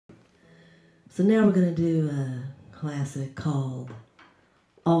So now we're going to do a classic called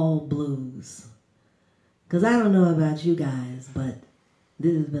All Blues. Because I don't know about you guys, but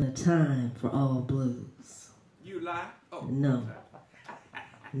this has been a time for all blues. You lie? Oh. No.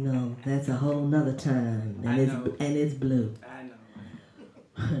 No, that's a whole nother time. And it's blue. I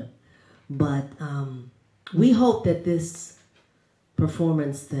know. But we hope that this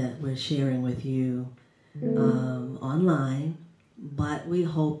performance that we're sharing with you online, but we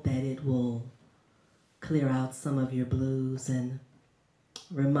hope that it will clear out some of your blues and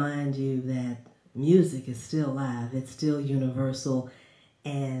remind you that music is still live, it's still universal,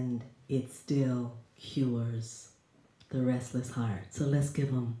 and it still cures the restless heart. So let's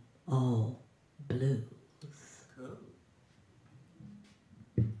give them all blues. Cool.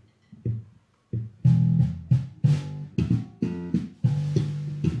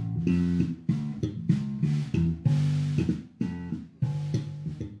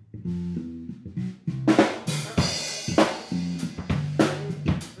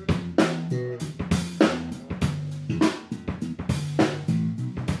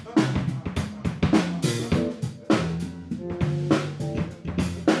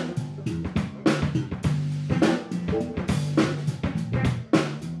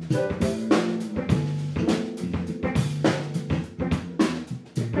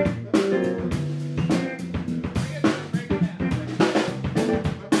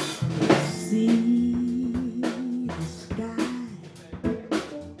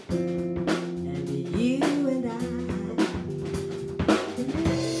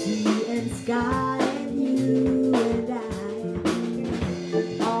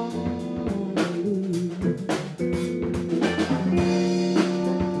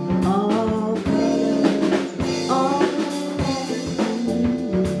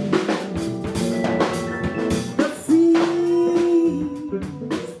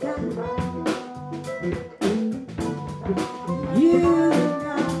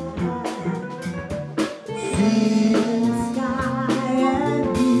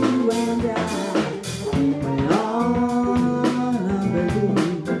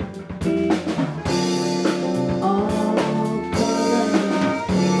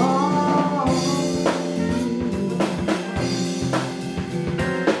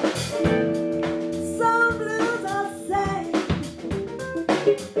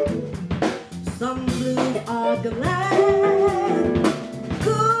 Some blues are glad,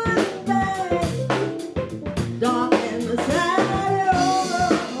 good and bad, dark and the sad.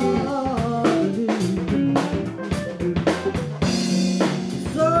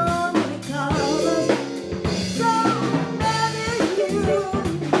 So many colors, so many hues.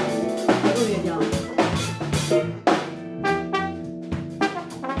 Go ahead, y'all.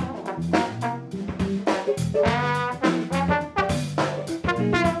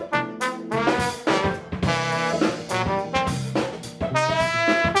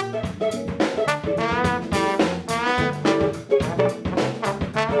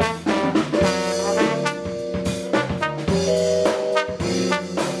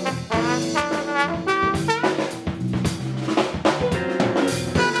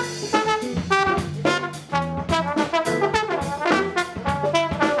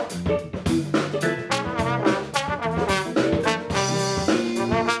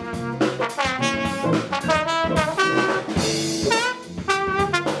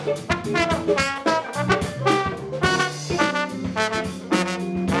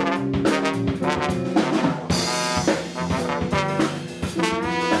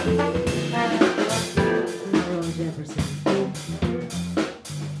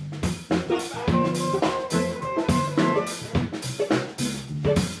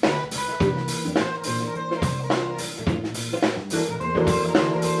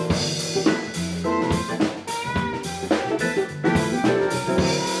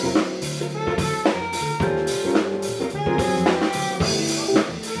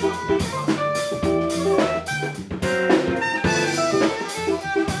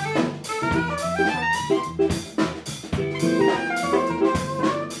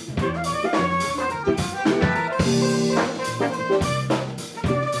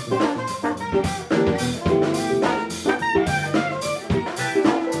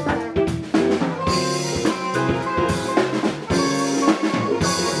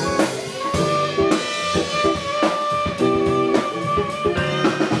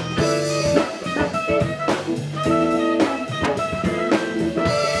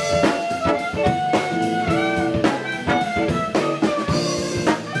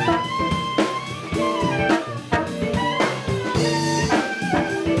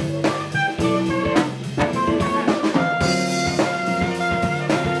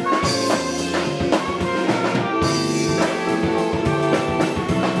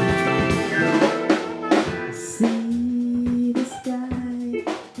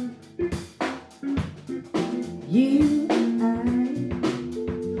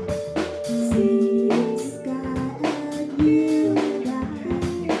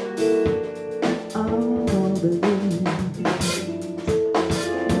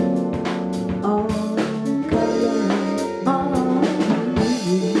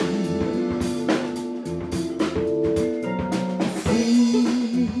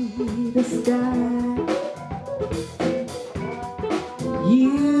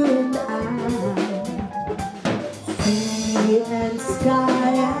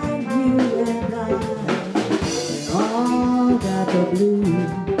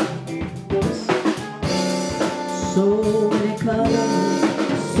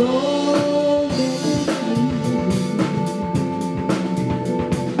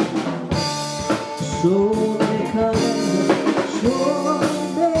 Surely comes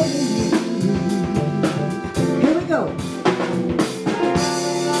surely. Here we go.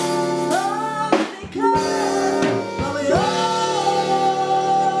 Surely comes, but we all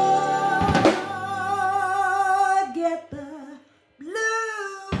get the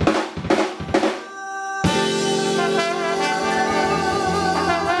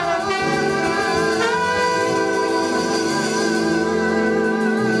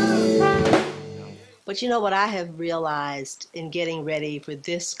But you know what I have realized in getting ready for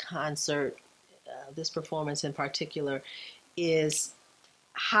this concert, this performance in particular, is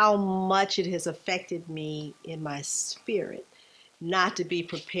how much it has affected me in my spirit not to be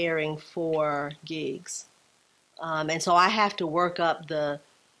preparing for gigs. And so I have to work up the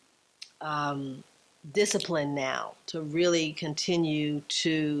discipline now to really continue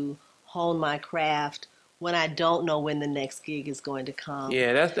to hone my craft when I don't know when the next gig is going to come.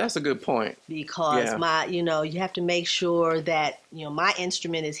 Yeah, that's a good point. Because you have to make sure that, my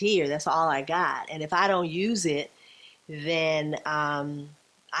instrument is here. That's all I got. And if I don't use it, then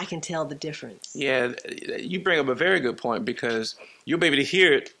I can tell the difference. Yeah, you bring up a very good point because you'll be able to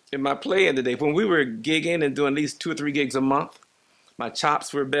hear it in my playing today. When we were gigging and doing at least 2 or 3 gigs a month, my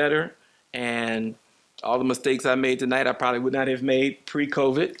chops were better, and all the mistakes I made tonight I probably would not have made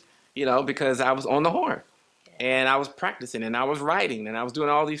pre-COVID, because I was on the horn. And I was practicing, and I was writing, and I was doing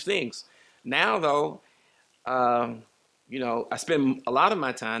all these things. Now, though, I spend a lot of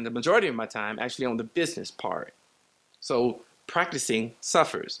my time, the majority of my time, actually on the business part. So practicing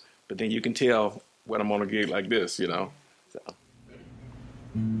suffers, but then you can tell when I'm on a gig like this, So.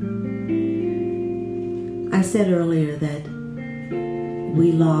 I said earlier that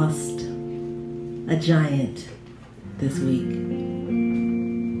we lost a giant this week.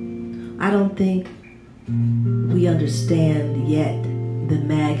 I don't think we understand yet the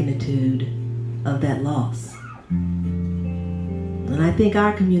magnitude of that loss. And I think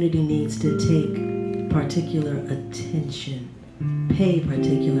our community needs to take particular attention, pay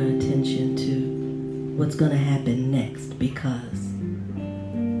particular attention to what's going to happen next, because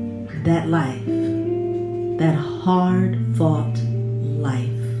that life, that hard-fought life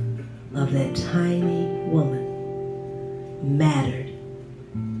of that tiny woman mattered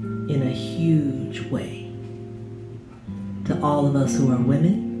in a huge way to all of us who are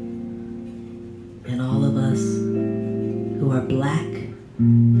women and all of us who are black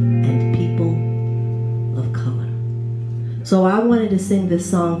and people of color. So I wanted to sing this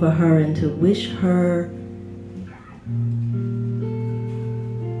song for her and to wish her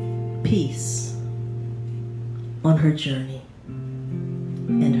peace on her journey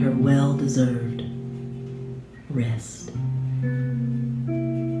and her well-deserved rest.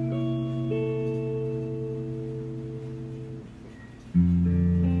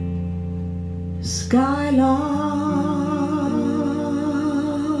 Skylark,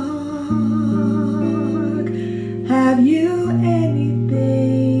 have you anything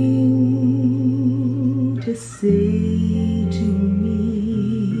to say to me?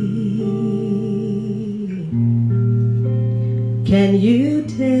 Can you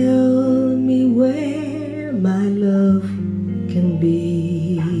tell me where my love can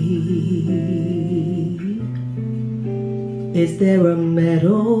be? Is there a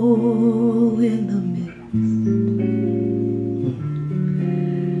meadow in the midst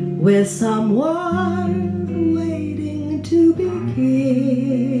where someone's waiting to be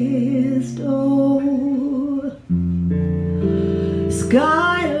kissed? Oh, Skylark,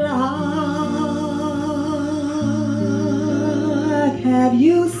 have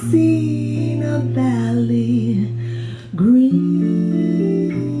you seen a valley green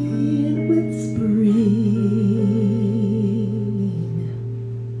with spring,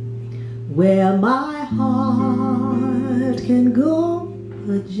 where my heart can go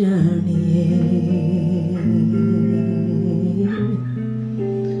a journeying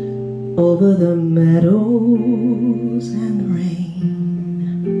over the meadows and the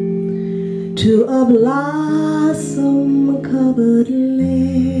rain to a blossom-covered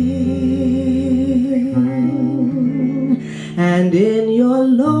lane? And in your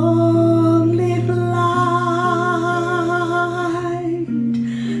lonely flight,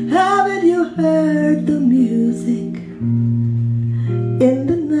 haven't you heard the music in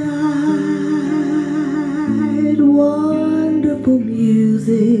the night? Wonderful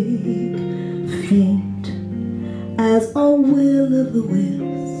music, faint as a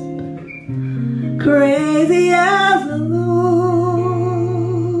will-o'-the-wisp, crazy as a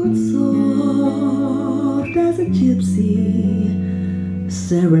lute, soft as a gypsy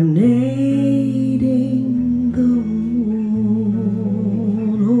serenading the moon.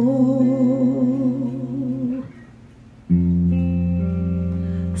 Oh,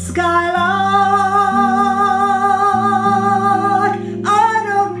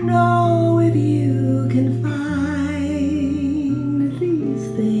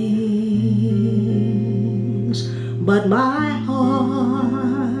 but my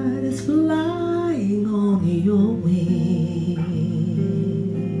heart is flying on your wings.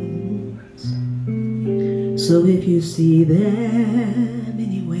 So if you see them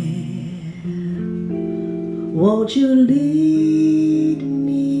anywhere, won't you lead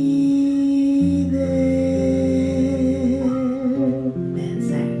me there? Bad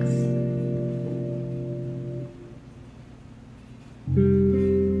sax.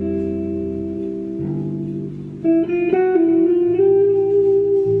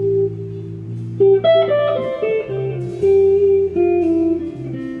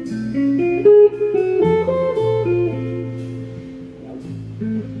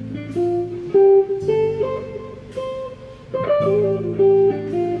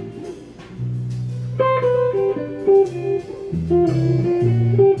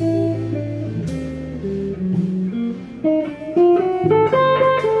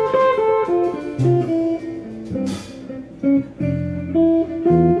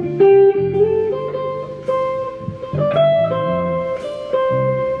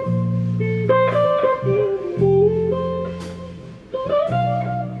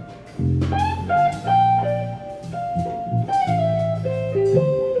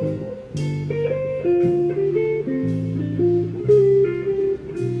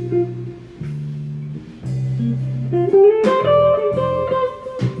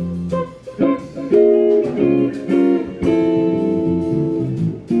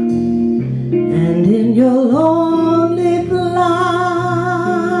 And in your lonely flight,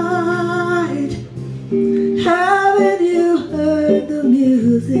 haven't you heard the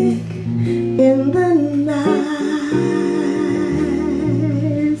music in the night?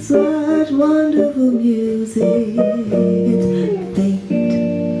 Such wonderful music, it's faint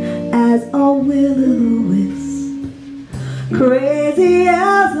as a will-o'-the-wisp, crazy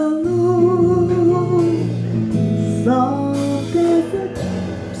as a loon, soft as a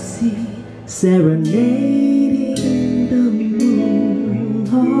gypsy serenading the moon.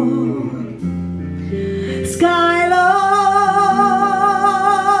 Oh, Skylark,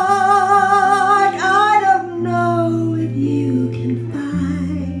 I don't know if you can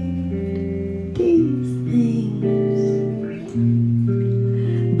find these things,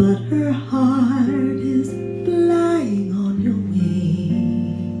 but her heart is flying on your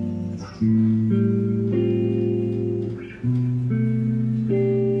wings.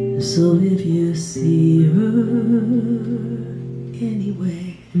 So if you see her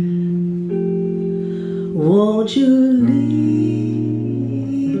anywhere, won't you lead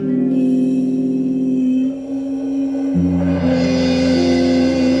me?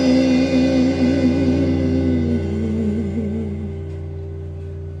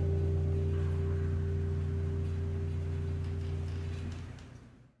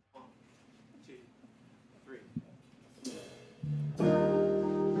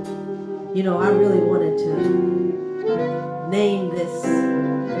 You know, I really wanted to name this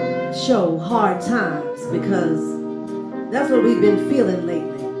show Hard Times because that's what we've been feeling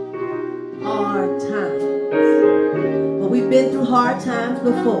lately. Hard times. But we've been through hard times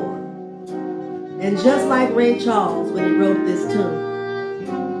before. And just like Ray Charles when he wrote this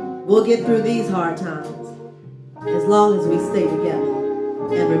tune, we'll get through these hard times as long as we stay together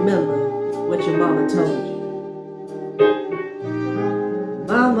and remember what your mama told you.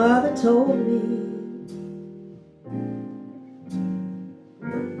 My mother told me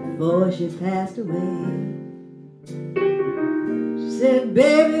before she passed away, she said,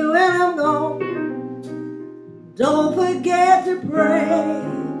 baby, when I'm gone, don't forget to pray,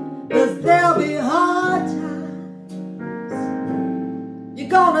 'cause there'll be hard times. You're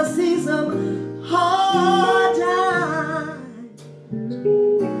gonna see some hard times.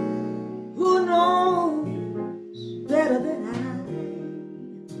 Who knows better than I?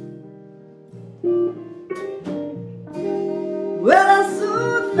 Well, I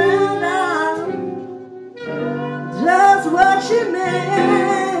soon found out just what she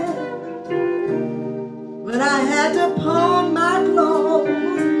meant when I had to pawn my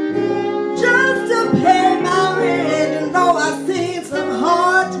clothes just to pay my rent. You know, I've seen some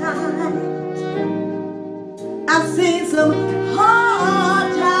hard times. I've seen some hard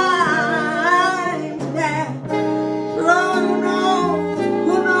times now. Lord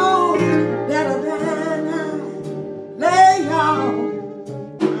who knows better than I? Lay y'all.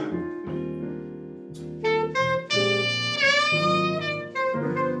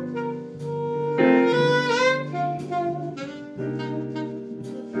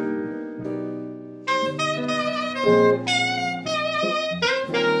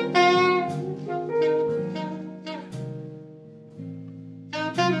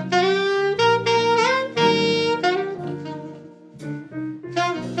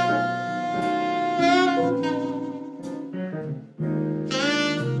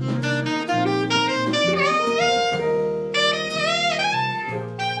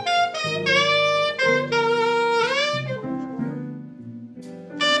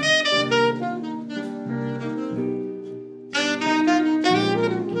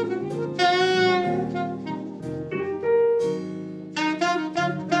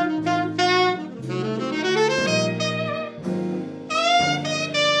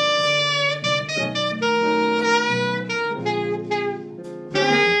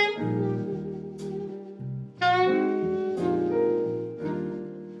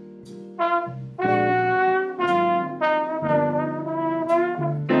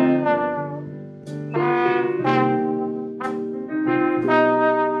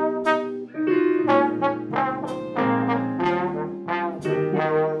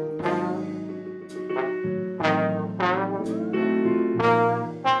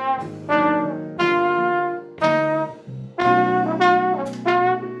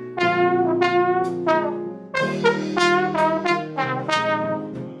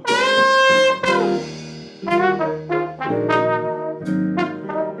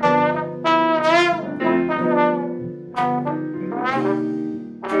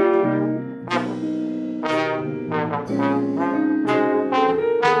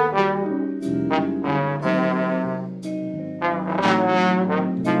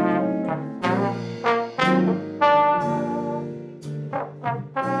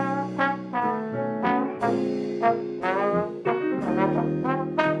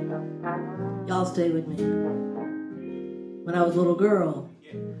 all stay with me. When I was a little girl,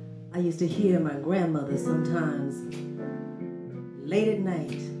 I used to hear my grandmother sometimes late at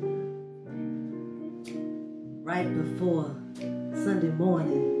night, right before Sunday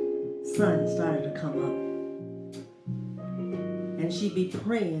morning, sun started to come up. And she'd be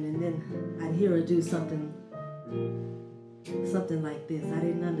praying, and then I'd hear her do something like this. I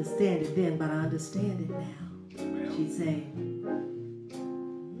didn't understand it then, but I understand it now. She'd say,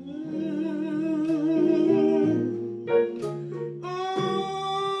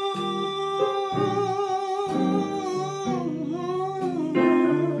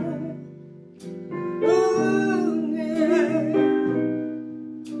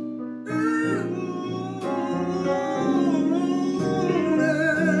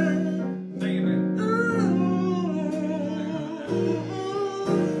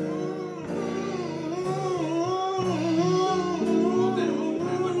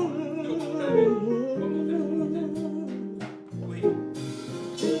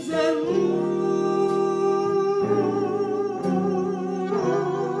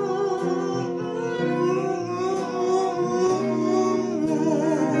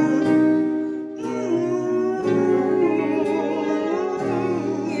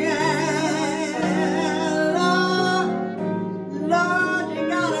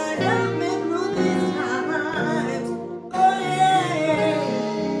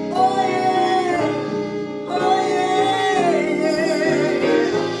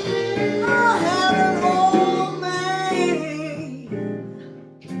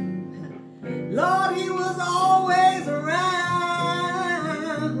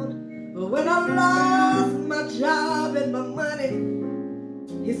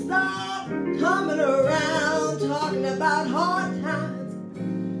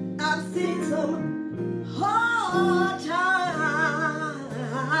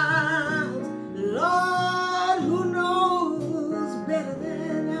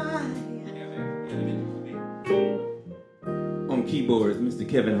 Keyboards, Mr.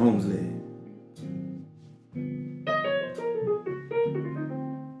 Kevin Holmesley.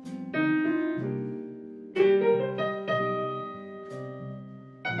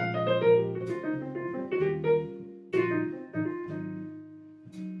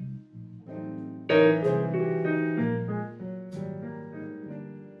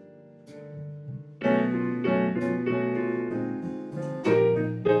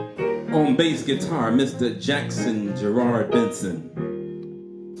 On bass guitar, Mr. Jackson Gerard Benson.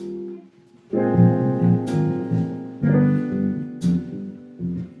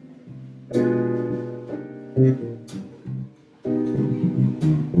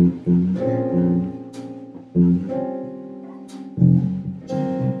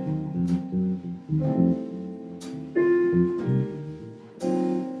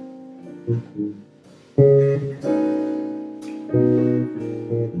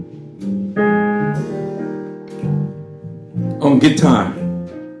 On guitar,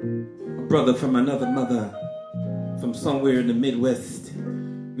 a brother from another mother, from somewhere in the Midwest,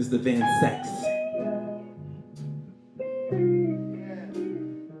 Mr. Van Sachs.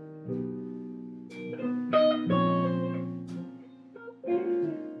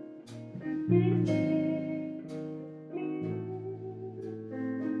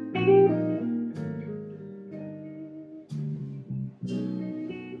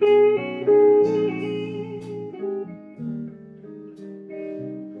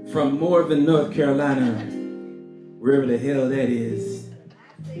 From Morven, North Carolina, wherever the hell that is.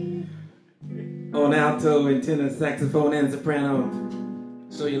 On alto and tenor, saxophone, and soprano,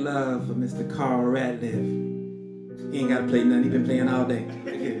 show your love for Mr. Carl Radcliffe. He ain't gotta play nothing, he been playing all day.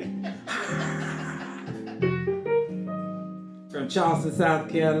 From Charleston, South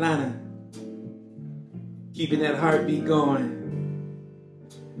Carolina, keeping that heartbeat going,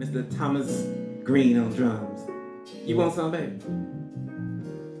 Mr. Thomas Green on drums. You want some, baby?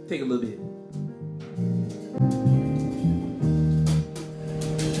 Take a little bit.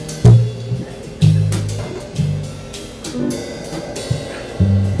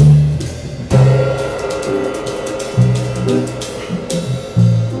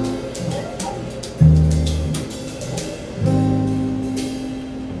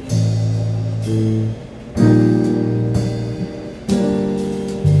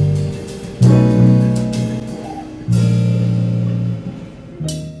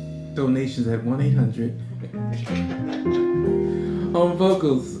 Donations at 1-800. On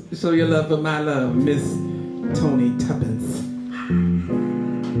vocals, show your love for my love, Miss Tony Tuppence.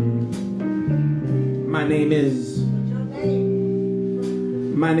 My name is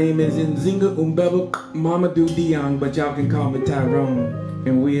Nzinga Umbeba Mamadou Dion, but y'all can call me Tyrone.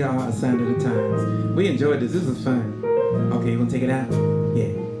 and we are a sign of the times. We enjoyed this. This was fun. Okay, you want to take it out?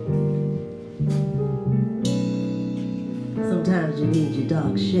 Yeah. Sometimes you need your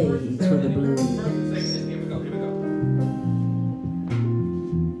dark shades for the blues. Here we go.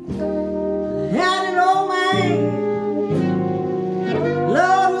 Had an old man,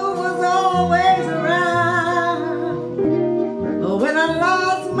 Lord, who was always around. When I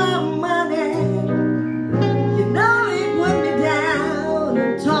lost my money, you know he put me down.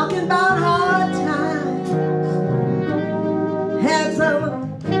 I'm talking about hard times. Had some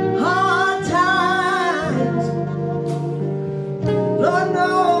hard times. Lord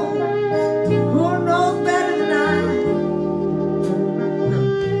knows, who knows better than I?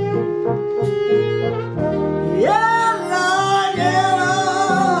 Yeah,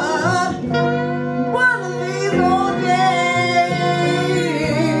 Lord, one of these old days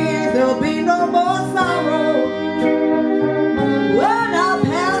there'll be no more sorrow. When I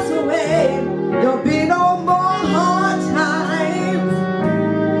pass away, there'll be no more hard times.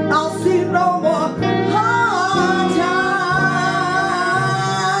 I'll see no more hard times.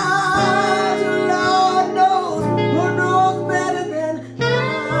 Lord knows, who knows better than I?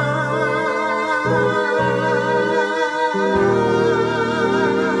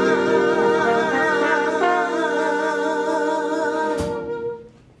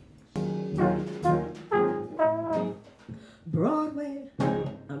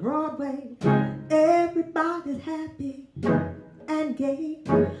 Broadway, everybody's happy and gay,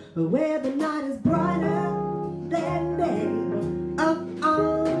 where the night is brighter than day, up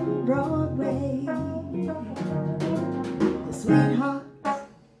on Broadway. The sweethearts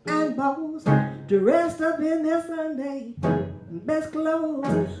and beaux dressed up in their Sunday best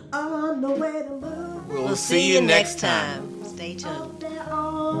clothes on the way to move. We'll see you next time. Stay tuned. Out there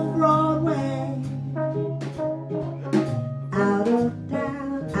on Broadway.